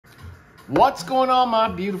What's going on, my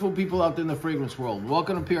beautiful people out there in the fragrance world?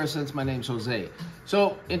 Welcome to PR Sense. My name's Jose.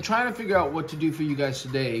 So in trying to figure out what to do for you guys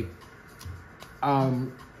today, I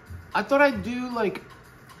thought I'd do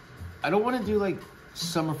I don't want to do like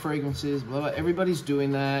summer fragrances, blah, blah. Everybody's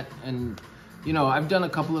doing that. And you know, I've done a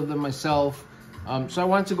couple of them myself. So I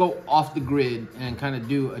wanted to go off the grid and kind of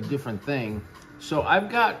do a different thing. So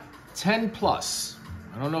I've got 10 plus.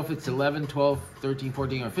 I don't know if it's 11, 12, 13,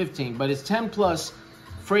 14, or 15, but it's 10 plus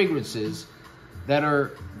fragrances that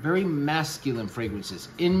are very masculine fragrances.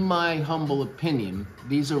 In my humble opinion,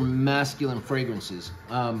 these are masculine fragrances.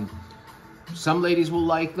 Some ladies will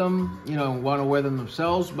like them, you know, want to wear them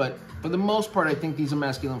themselves, but for the most part, I think these are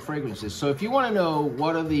masculine fragrances. So if you want to know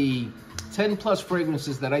what are the 10 plus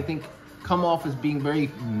fragrances that I think come off as being very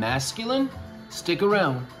masculine, stick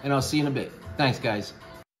around and I'll see you in a bit. Thanks, guys.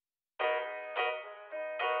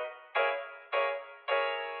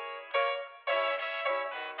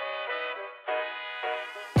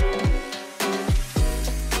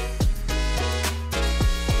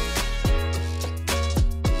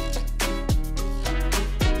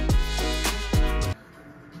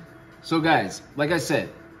 So guys, like I said,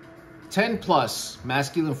 10 plus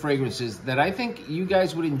masculine fragrances that I think you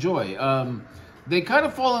guys would enjoy. They kind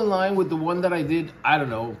of fall in line with the one that I did, I don't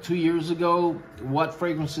know, 2 years ago, what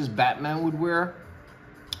fragrances Batman would wear.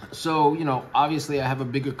 So, you know, obviously I have a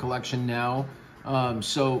bigger collection now.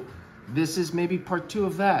 So this is maybe part 2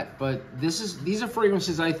 of that. But these are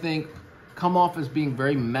fragrances I think come off as being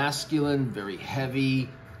very masculine, very heavy.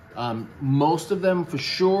 Most of them for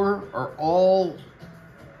sure are all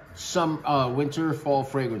some winter fall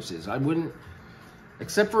fragrances. I wouldn't,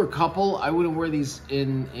 except for a couple, I wouldn't wear these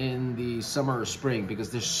in the summer or spring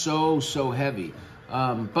because they're so heavy.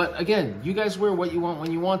 But again, you guys wear what you want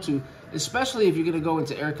when you want to, especially if you're going to go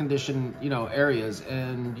into air conditioned, you know, areas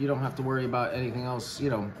and you don't have to worry about anything else, you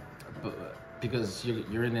know, because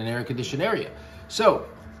you're in an air conditioned area. So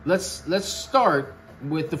let's start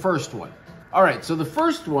with the first one. All right, so the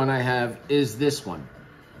first one I have is this one,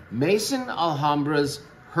 Maison Alhambra's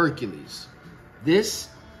Hercules. This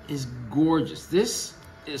is gorgeous. This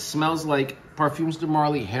smells like Parfums de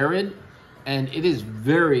Marly Herod, and it is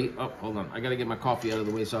very, oh, hold on, I gotta get my coffee out of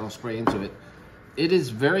the way so I don't spray into it. It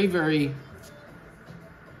is very,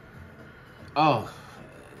 oh,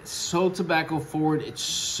 so tobacco forward. It's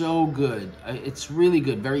so good. It's really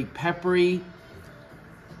good. Very peppery,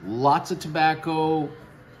 lots of tobacco,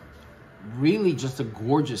 really just a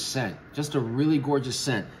gorgeous scent. Just a really gorgeous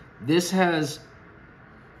scent. This has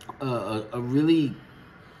a really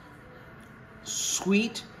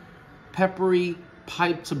sweet, peppery,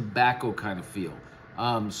 pipe tobacco kind of feel.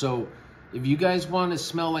 So if you guys want to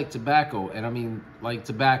smell like tobacco, and I mean like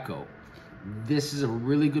tobacco, this is a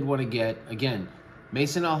really good one to get. Again,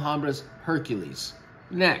 Maison Alhambra's Hercules.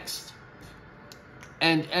 Next,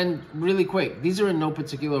 and really quick, these are in no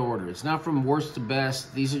particular order. It's not from worst to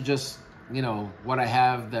best. These are just, you know, what I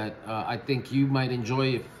have that I think you might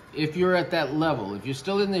enjoy if you're at that level. If you're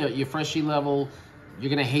still in your freshy level, you're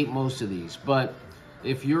gonna hate most of these. But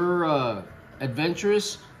if you're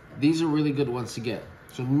adventurous, these are really good ones to get.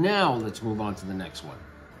 So now let's move on to the next one.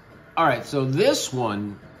 All right, so this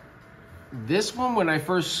one when I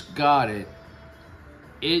first got it,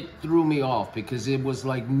 it threw me off because it was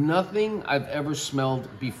like nothing I've ever smelled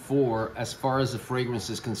before as far as the fragrance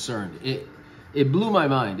is concerned. It blew my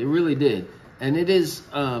mind, it really did. And it is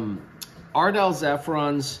Ardal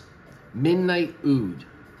Zaafaran's Midnight Oud.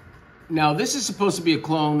 Now, this is supposed to be a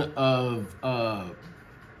clone of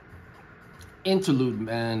Interlude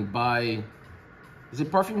Man by, is it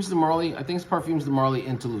Parfums de Marly? I think it's Parfums de Marly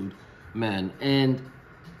Interlude Man. And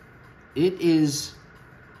it is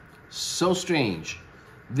so strange.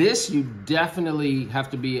 This, you definitely have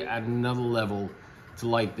to be at another level to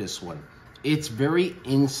like this one. It's very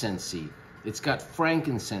incensey. It's got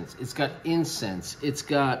frankincense, it's got incense, it's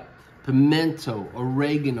got pimento,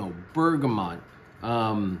 oregano, bergamot,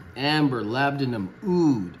 amber, labdanum,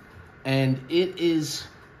 oud, and it is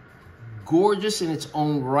gorgeous in its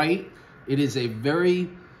own right. It is a very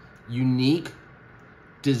unique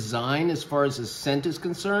design as far as the scent is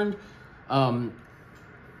concerned, and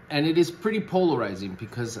it is pretty polarizing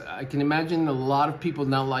because I can imagine a lot of people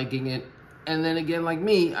not liking it, and then again, like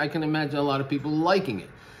me, I can imagine a lot of people liking it.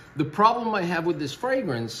 The problem I have with this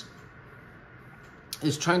fragrance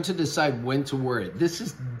is trying to decide when to wear it. This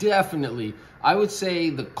is definitely, I would say,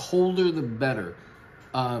 the colder the better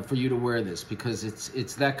for you to wear this because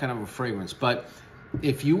it's that kind of a fragrance. But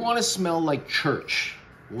if you want to smell like church,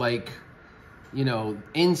 like, you know,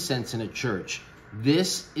 incense in a church,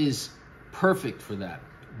 this is perfect for that.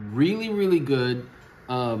 Really, really good.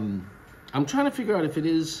 I'm trying to figure out if it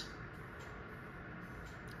is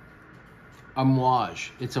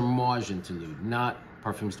Amouage. It's Amouage interlude, not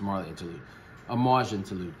Parfums de Marly interlude. Amouage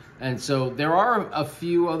interlude. And so there are a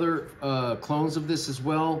few other clones of this as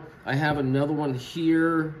well. I have another one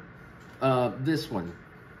here. This one.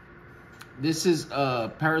 This is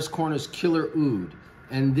Paris Corner's Killer Oud.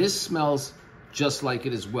 And this smells just like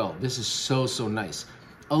it as well. This is so, so nice.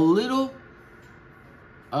 A little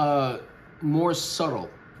more subtle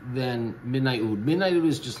than Midnight Oud. Midnight Oud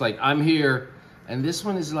is just like, I'm here. And this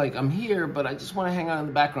one is like, I'm here, but I just want to hang out in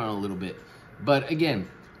the background a little bit. But again,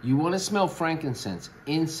 you want to smell frankincense,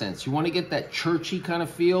 incense. You want to get that churchy kind of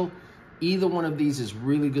feel. Either one of these is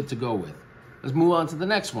really good to go with. Let's move on to the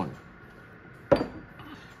next one.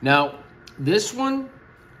 Now, this one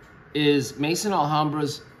is Maison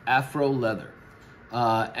Alhambra's Afro Leather.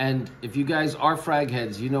 And if you guys are frag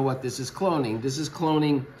heads, you know what this is cloning. This is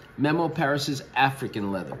cloning Memo Paris's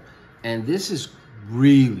African Leather. And this is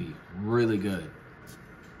really, really good.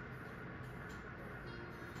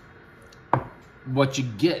 What you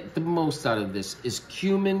get the most out of this is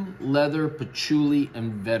cumin, leather, patchouli,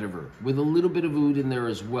 and vetiver, with a little bit of oud in there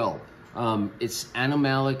as well. It's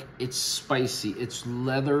animalic, it's spicy, it's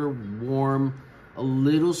leather, warm, a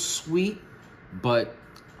little sweet, but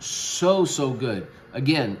so, so good.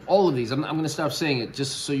 Again, all of these, I'm going to stop saying it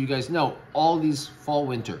just so you guys know, all these fall,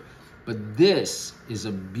 winter. But this is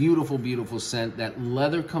a beautiful, beautiful scent. That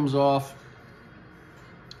leather comes off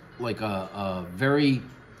like a very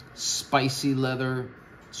spicy leather,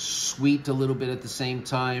 sweet a little bit at the same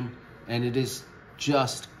time, and it is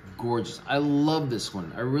just gorgeous. I love this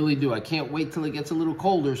one. I really do. I can't wait till it gets a little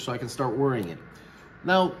colder so I can start wearing it.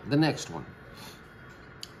 Now, the next one.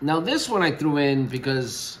 Now, this one I threw in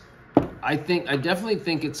because I definitely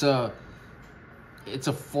think it's a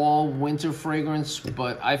fall winter fragrance,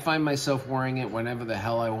 but I find myself wearing it whenever the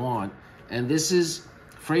hell I want. And this is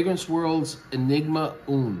Fragrance World's Enigma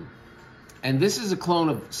Un. And this is a clone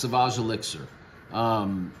of Sauvage Elixir.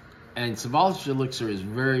 And Sauvage Elixir is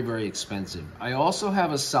very, very expensive. I also have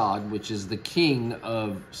a Assad, which is the king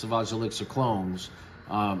of Sauvage Elixir clones.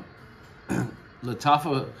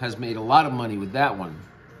 Lattafa has made a lot of money with that one.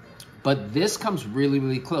 But this comes really,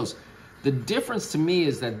 really close. The difference to me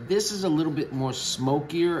is that this is a little bit more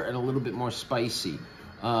smokier and a little bit more spicy.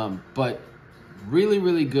 But really,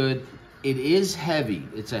 really good. It is heavy.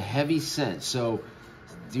 It's a heavy scent. So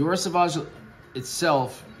Dior Sauvage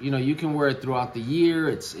itself, you know, you can wear it throughout the year.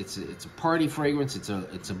 It's a party fragrance.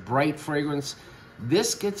 It's a bright fragrance.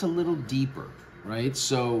 This gets a little deeper, right?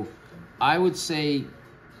 So I would say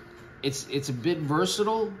it's a bit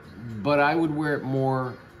versatile, but I would wear it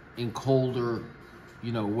more in colder,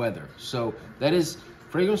 you know, weather. So that is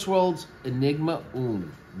Fragrance World's Enigma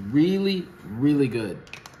Un. Really, really good.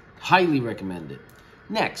 Highly recommend it.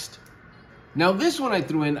 Next. Now this one I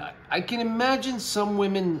threw in, I can imagine some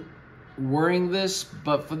women wearing this,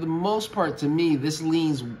 but for the most part, to me, this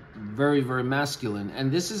leans very, very masculine.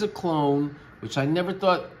 And this is a clone, which I never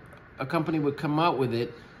thought a company would come out with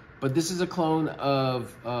it, but this is a clone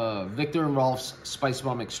of Victor and Rolf's Spice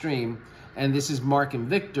Bomb Extreme, and this is Mark and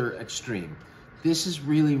Victor Extreme. This is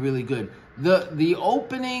really, really good. The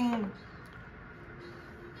opening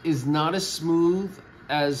is not as smooth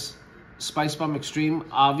as Spice Bomb Extreme,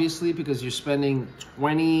 obviously, because you're spending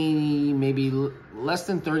 $20, maybe less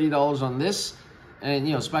than $30 on this. And,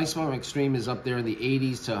 you know, Spice Bomb Extreme is up there in the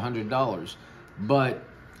 $80s to $100. But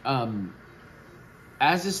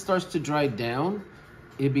as it starts to dry down,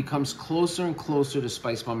 it becomes closer and closer to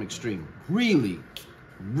Spice Bomb Extreme. Really,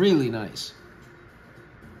 really nice.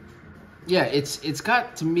 Yeah, it's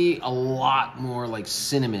got, to me, a lot more like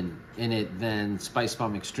cinnamon in it than Spice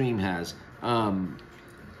Bomb Extreme has.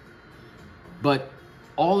 But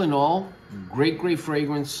all in all, great, great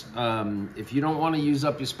fragrance. If you don't want to use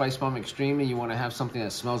up your Spice Bomb Extreme and you want to have something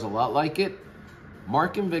that smells a lot like it,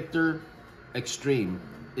 Mark and Victor Extreme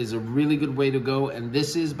is a really good way to go. And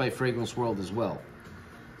this is by Fragrance World as well.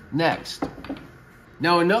 Next.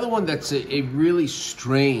 Now, another one that's a really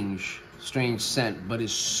strange scent, but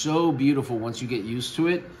is so beautiful once you get used to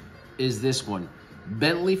it, is this one.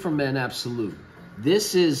 Bentley For Men Absolute.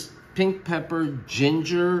 This is pink pepper,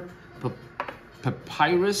 ginger,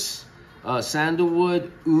 papyrus,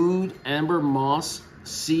 sandalwood, oud, amber moss,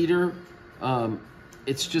 cedar.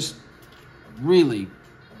 It's just really,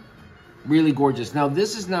 really gorgeous. Now,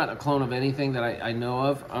 this is not a clone of anything that I know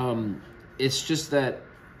of. It's just that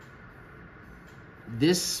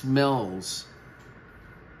this smells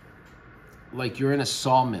like you're in a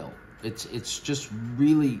sawmill. It's just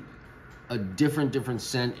really a different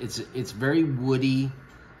scent. It's very woody.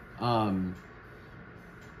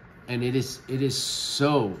 And it is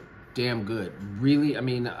so damn good. Really, I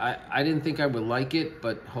mean, I didn't think I would like it,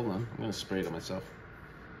 but hold on, I'm gonna spray it on myself.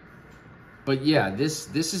 But yeah, this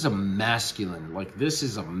is a masculine, like this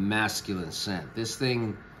is a masculine scent. This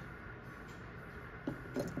thing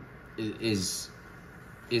is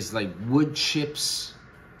like wood chips,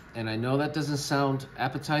 and I know that doesn't sound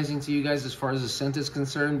appetizing to you guys as far as the scent is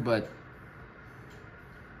concerned, but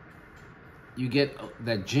you get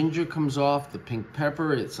that ginger comes off, the pink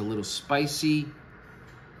pepper, it's a little spicy,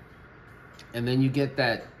 and then you get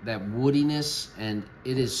that woodiness, and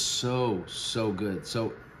it is so good.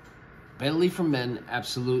 So Bentley For Men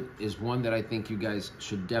Absolute is one that I think you guys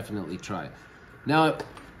should definitely try. Now,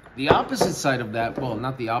 the opposite side of that, well,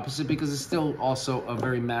 not the opposite because it's still also a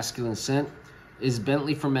very masculine scent, is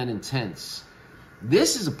Bentley For Men Intense.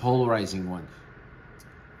 This is a polarizing one.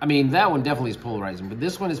 I mean, that one definitely is polarizing, but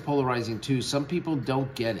this one is polarizing too. Some people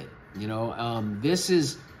don't get it, you know. This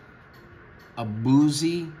is a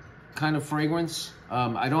boozy kind of fragrance.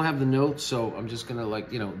 I don't have the notes, so I'm just gonna,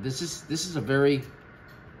 like, you know, this is a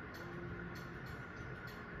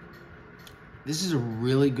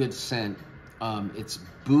really good scent. It's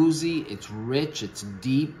boozy, it's rich, it's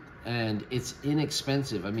deep, and it's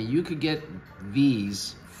inexpensive. I mean, you could get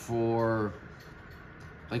these for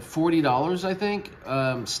like $40, I think,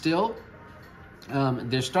 still.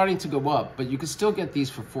 They're starting to go up, but you can still get these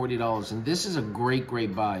for $40, and this is a great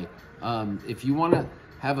buy. If you want to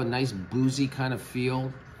have a nice boozy kind of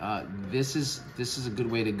feel, this is a good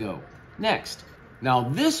way to go. Next, now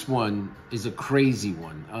this one is a crazy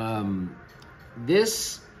one.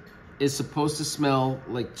 This is supposed to smell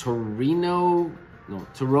like Toroni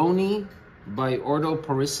by Ordo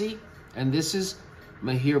Parisi, and this is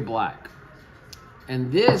Maahir Black.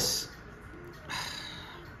 And this,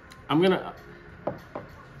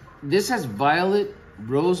 this has violet,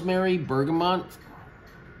 rosemary, bergamot,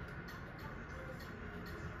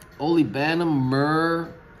 olibanum,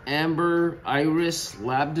 myrrh, amber, iris,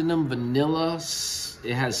 labdanum, vanilla.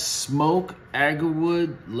 It has smoke,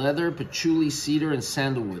 agarwood, leather, patchouli, cedar, and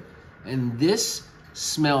sandalwood. And this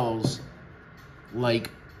smells like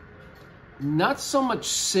not so much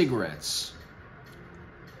cigarettes,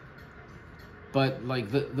 but like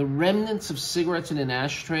the remnants of cigarettes in an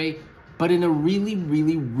ashtray, but in a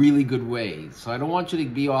really good way. So I don't want you to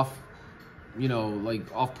be off, you know, like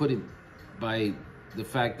off-putted by the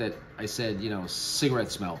fact that I said, you know,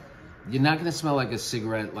 cigarette smell. You're not gonna smell like a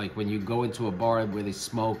cigarette like when you go into a bar where they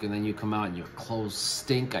smoke and then you come out and your clothes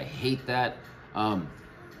stink. I hate that.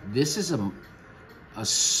 This is a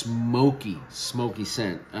smoky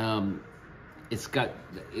scent.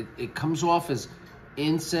 It comes off as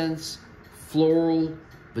incense, floral,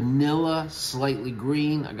 vanilla, slightly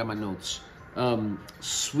green. I got my notes.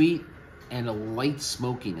 Sweet and a light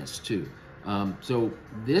smokiness too. So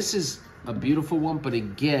this is a beautiful one, but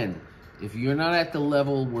again, if you're not at the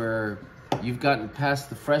level where you've gotten past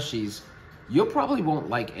the freshies, you probably won't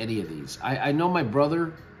like any of these. I know my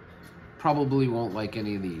brother probably won't like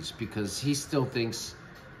any of these because he still thinks,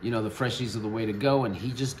 you know, the freshies are the way to go, and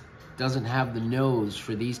he just doesn't have the nose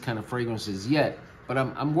for these kind of fragrances yet. But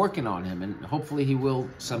I'm working on him, and hopefully he will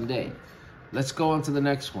someday. Let's go on to the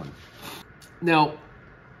next one. Now,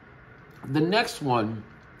 the next one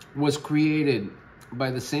was created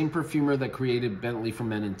by the same perfumer that created Bentley For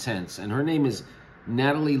Men Intense, and her name is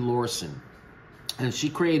Natalie Lorson. And she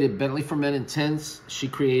created Bentley For Men Intense, she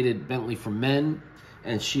created Bentley For Men,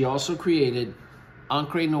 and she also created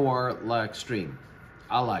Encre Noire La Extreme,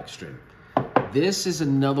 a la Extreme. This is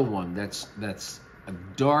another one that's a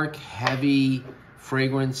dark, heavy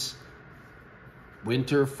fragrance,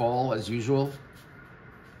 winter, fall, as usual.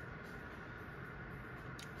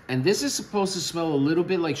 And this is supposed to smell a little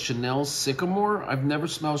bit like Chanel Sycamore. I've never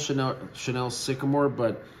smelled Chanel Sycamore,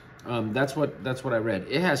 but that's what I read.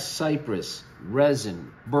 It has cypress,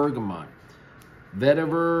 resin, bergamot,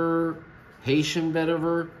 vetiver, Haitian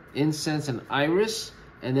vetiver, incense, and iris,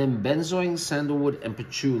 and then benzoin, sandalwood, and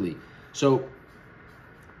patchouli. So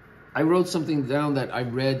I wrote something down that I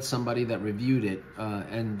read somebody that reviewed it,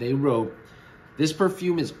 and they wrote, this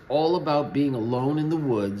perfume is all about being alone in the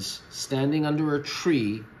woods, standing under a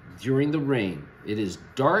tree during the rain. It is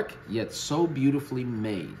dark, yet so beautifully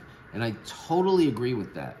made. And I totally agree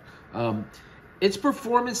with that. Its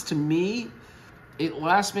performance to me, it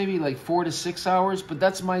lasts maybe like 4 to 6 hours, but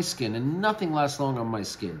that's my skin, and nothing lasts long on my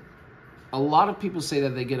skin. A lot of people say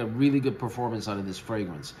that they get a really good performance out of this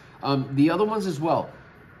fragrance. The other ones as well.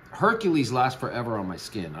 Hercules lasts forever on my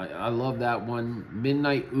skin. I love that one.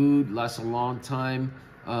 Midnight Oud lasts a long time.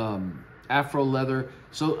 Afro Leather.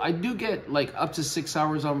 So I do get like up to 6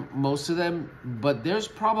 hours on most of them, but there's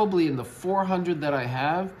probably in the 400 that I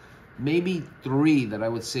have, maybe 3 that I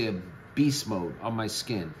would say are beast mode on my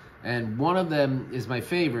skin. And one of them is my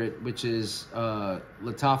favorite, which is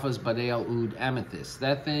Lattafa's Badé Al Oud Amethyst.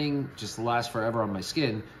 That thing just lasts forever on my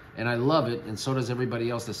skin, and I love it, and so does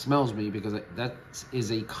everybody else that smells me, because that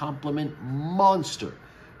is a compliment monster.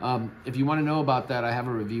 If you want to know about that, I have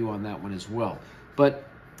a review on that one as well. But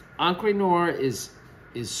Encre Noire is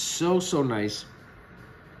so nice.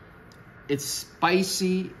 It's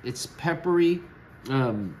spicy, it's peppery.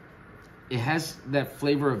 It has that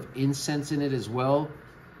flavor of incense in it as well.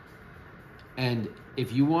 And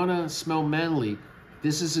if you want to smell manly,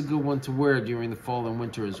 this is a good one to wear during the fall and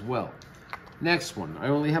winter as well. Next one, I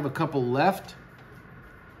only have a couple left.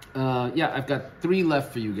 Yeah, I've got 3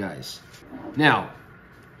 left for you guys. Now,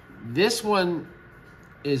 this one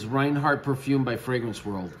is Renheit perfume by Fragrance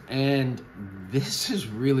World, and this is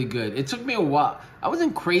really good. It took me a while. I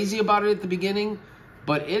wasn't crazy about it at the beginning,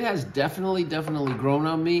 but it has definitely grown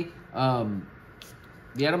on me.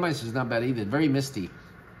 The atomizer is not bad either. Very misty.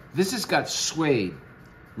 This has got suede,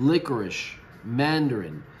 licorice,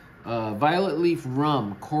 mandarin, violet leaf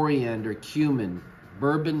rum, coriander, cumin,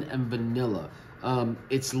 bourbon, and vanilla.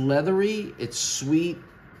 It's leathery, it's sweet,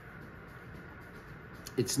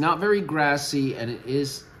 it's not very grassy, and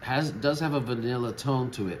it does have a vanilla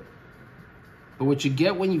tone to it. But what you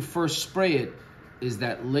get when you first spray it is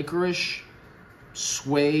that licorice,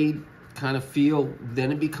 suede kind of feel.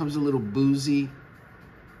 Then it becomes a little boozy.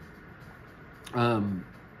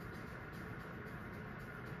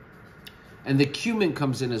 And the cumin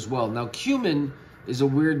comes in as well. Now, cumin is a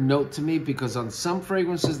weird note to me, because on some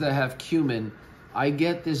fragrances that have cumin, I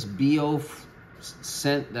get this BO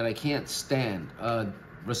scent that I can't stand.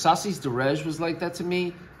 Rasasi's Direge was like that to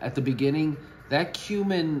me at the beginning. That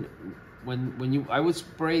cumin, I would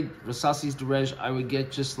spray Rasasi's Direge, I would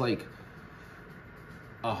get just like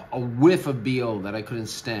a whiff of BO that I couldn't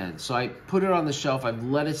stand. So I put it on the shelf. I've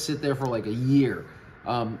let it sit there for like a year.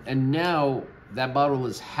 And now that bottle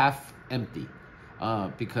is half empty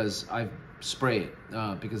because I spray it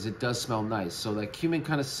because it does smell nice. So that cumin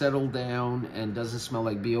kind of settled down and doesn't smell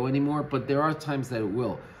like BO anymore, but there are times that it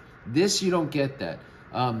will. This, you don't get that.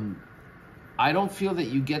 I don't feel that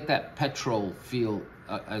you get that petrol feel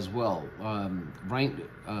as well.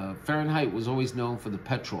 Fahrenheit was always known for the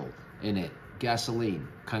petrol in it, gasoline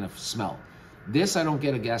kind of smell. This, I don't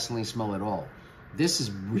get a gasoline smell at all. This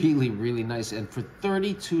is really nice, and for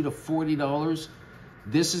 $32 to $40,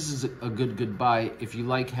 this is a good buy if you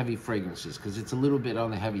like heavy fragrances, because it's a little bit on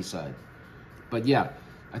the heavy side. But yeah,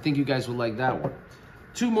 I think you guys will like that one.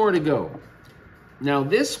 2 more to go. Now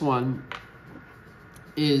this one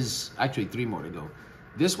is, actually 3 more to go.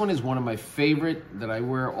 This one is one of my favorite that I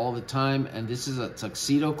wear all the time, and this is a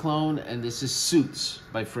tuxedo clone, and this is Suits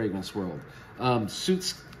by Fragrance World.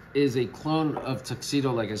 Suits is a clone of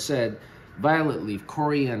tuxedo, like I said. Violet leaf,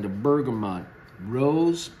 coriander, bergamot,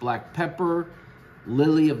 rose, black pepper,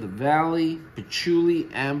 lily of the valley, patchouli,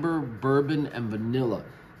 amber, bourbon, and vanilla.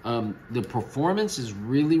 The performance is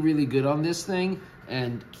really good on this thing,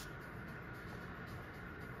 and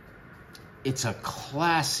it's a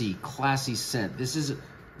classy scent. This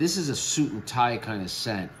is a suit and tie kind of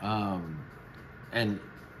scent, and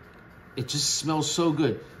it just smells so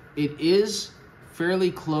good. It is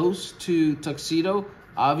fairly close to tuxedo,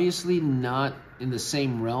 obviously not in the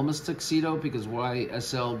same realm as tuxedo, because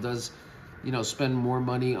YSL does, you know, spend more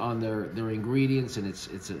money on their ingredients, and it's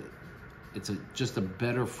just a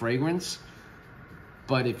better fragrance.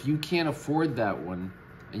 But if you can't afford that one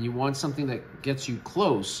and you want something that gets you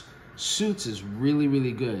close, Suits is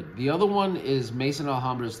really good. The other one is Maison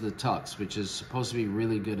Alhambra's The Tux, which is supposed to be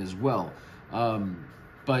really good as well.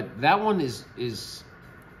 But that one is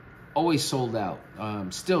always sold out.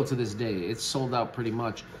 Still to this day, it's sold out pretty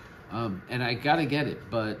much. And I gotta get it.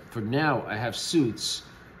 But for now, I have Suits,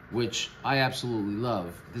 which I absolutely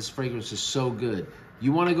love. This fragrance is so good.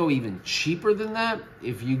 You want to go even cheaper than that?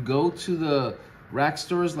 If you go to the rack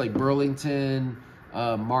stores like Burlington,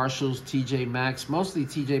 Marshalls, TJ Maxx, mostly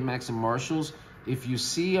TJ Maxx and Marshalls, if you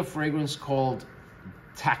see a fragrance called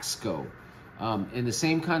Taxco in the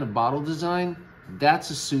same kind of bottle design, that's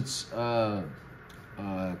a Suits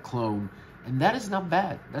clone, and that is not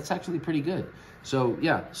bad. That's actually pretty good. So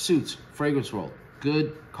yeah, Suits, Fragrance World,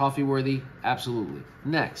 good, coffee worthy, absolutely.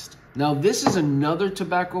 Next, now this is another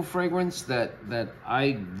tobacco fragrance that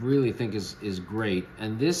I really think is great,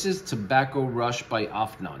 and this is Tobacco Rush by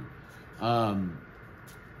Afnan.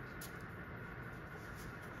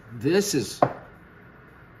 This is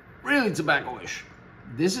really tobacco-ish.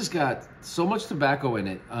 This has got so much tobacco in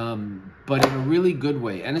it, but in a really good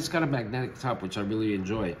way. And it's got a magnetic top, which I really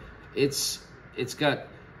enjoy. It's got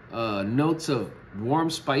notes of warm,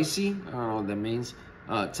 spicy, I don't know what that means,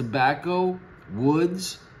 tobacco,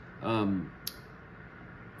 woods,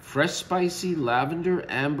 fresh, spicy, lavender,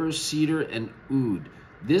 amber, cedar, and oud.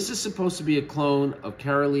 This is supposed to be a clone of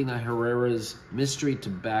Carolina Herrera's Mystery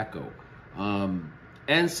Tobacco.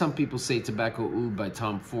 And some people say Tobacco Oud by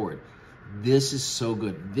Tom Ford. This is so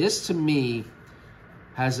good. This, to me,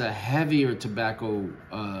 has a heavier tobacco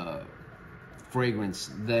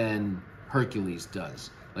fragrance than Hercules does.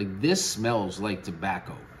 Like, this smells like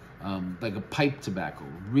tobacco, like a pipe tobacco.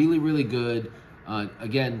 Really, really good.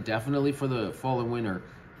 Again, definitely for the fall and winter.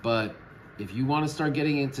 But if you want to start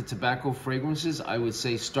getting into tobacco fragrances, I would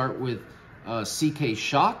say start with CK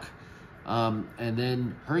Shock, and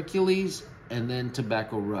then Hercules, and then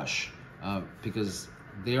Tobacco Rush, because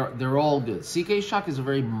they're all good. CK Shock is a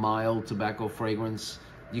very mild tobacco fragrance.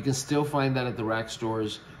 You can still find that at the rack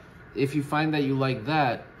stores. If you find that you like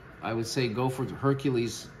that, I would say go for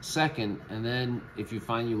Hercules second, and then if you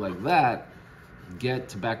find you like that, get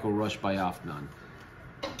Tobacco Rush by Afnan.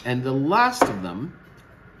 And the last of them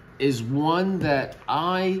is one that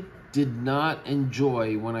I did not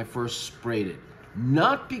enjoy when I first sprayed it.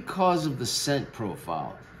 Not because of the scent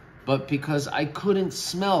profile, but because I couldn't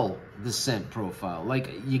smell the scent profile.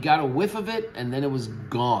 Like, you got a whiff of it and then it was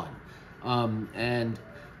gone. And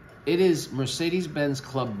it is Mercedes-Benz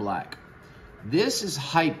Club Black. This is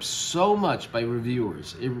hyped so much by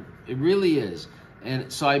reviewers. It really is.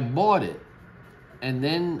 And so I bought it, and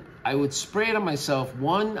then I would spray it on myself.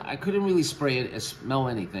 One, I couldn't really spray it and smell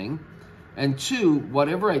anything. And two,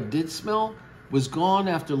 whatever I did smell was gone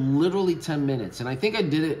after literally 10 minutes. And I think I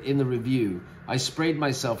did it in the review. I sprayed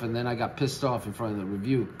myself, and then I got pissed off in front of the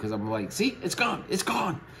review because I'm like, see, it's gone, it's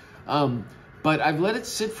gone. But I've let it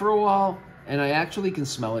sit for a while, and I actually can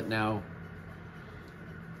smell it now.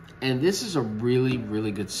 And this is a really,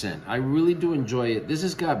 really good scent. I really do enjoy it. This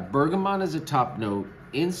has got bergamot as a top note,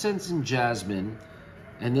 incense and jasmine,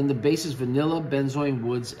 and then the base is vanilla, benzoin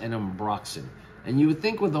woods, and ambroxan. And you would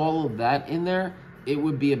think with all of that in there, it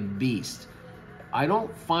would be a beast. I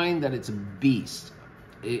don't find that it's a beast.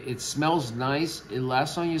 It smells nice. It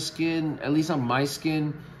lasts on your skin, at least on my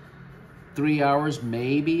skin, 3 hours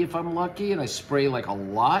maybe if I'm lucky, and I spray like a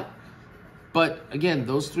lot. But again,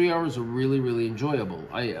 those 3 hours are really, really enjoyable.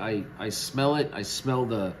 I smell it. I smell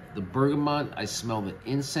the bergamot. I smell the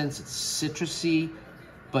incense. It's citrusy,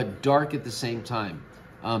 but dark at the same time.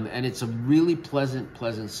 And it's a really pleasant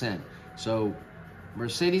scent. So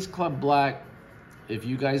Mercedes Club Black, if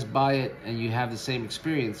you guys buy it and you have the same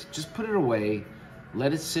experience, just put it away,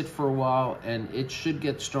 let it sit for a while, and it should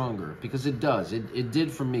get stronger, because it does. It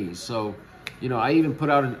did for me. So, you know, I even put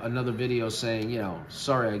out another video saying, you know,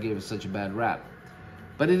 sorry I gave it such a bad rap.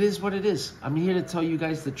 But it is what it is. I'm here to tell you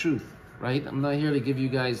guys the truth, right? I'm not here to give you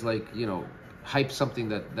guys, like, you know, hype something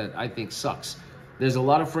that I think sucks. There's a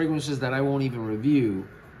lot of fragrances that I won't even review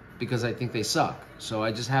because I think they suck. So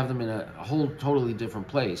I just have them in a whole totally different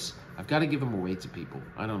place. I've got to give them away to people.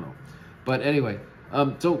 I don't know. But anyway,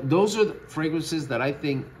 so those are the fragrances that I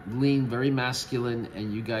think lean very masculine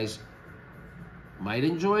and you guys might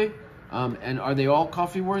enjoy. And are they all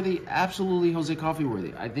coffee worthy? Absolutely, Jose, coffee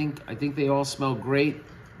worthy. I think they all smell great.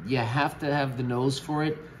 You have to have the nose for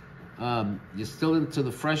it. You're still into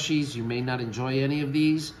the freshies. You may not enjoy any of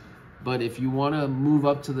these, but if you want to move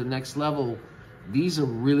up to the next level, these are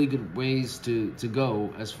really good ways to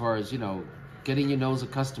go as far as, you know, getting your nose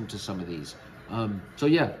accustomed to some of these. So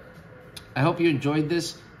yeah, I hope you enjoyed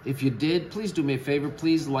this. If you did, please do me a favor.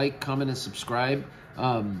 Please like, comment, and subscribe.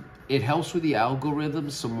 It helps with the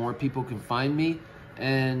algorithms so more people can find me.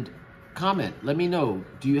 And comment, let me know.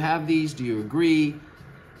 Do you have these? Do you agree?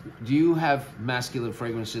 Do you have masculine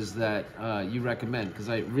fragrances that you recommend? Because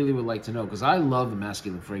I really would like to know, because I love the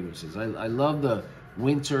masculine fragrances. I love the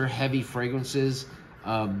winter heavy fragrances.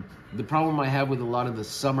 The problem I have with a lot of the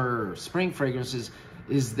summer or spring fragrances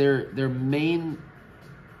is their main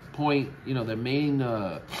point, you know, their main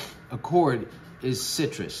accord is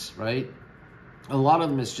citrus, right? A lot of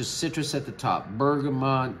them is just citrus at the top,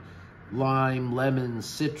 bergamot, lime, lemon,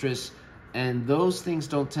 citrus, and those things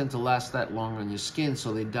don't tend to last that long on your skin,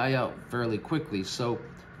 so they die out fairly quickly. So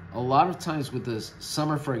a lot of times with the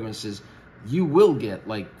summer fragrances, you will get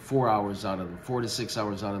like 4 hours out of them, 4 to 6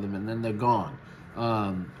 hours out of them, and then they're gone,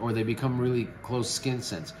 or they become really close skin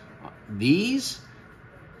scents.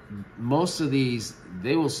 Most of these,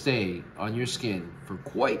 they will stay on your skin for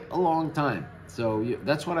quite a long time. So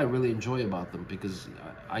that's what I really enjoy about them, because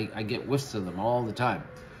I get whiffs of them all the time.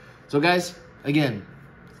 So guys, again,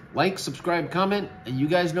 like, subscribe, comment, and you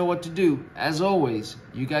guys know what to do. As always,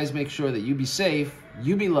 you guys make sure that you be safe,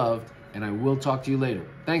 you be loved, and I will talk to you later.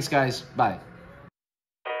 Thanks, guys. Bye.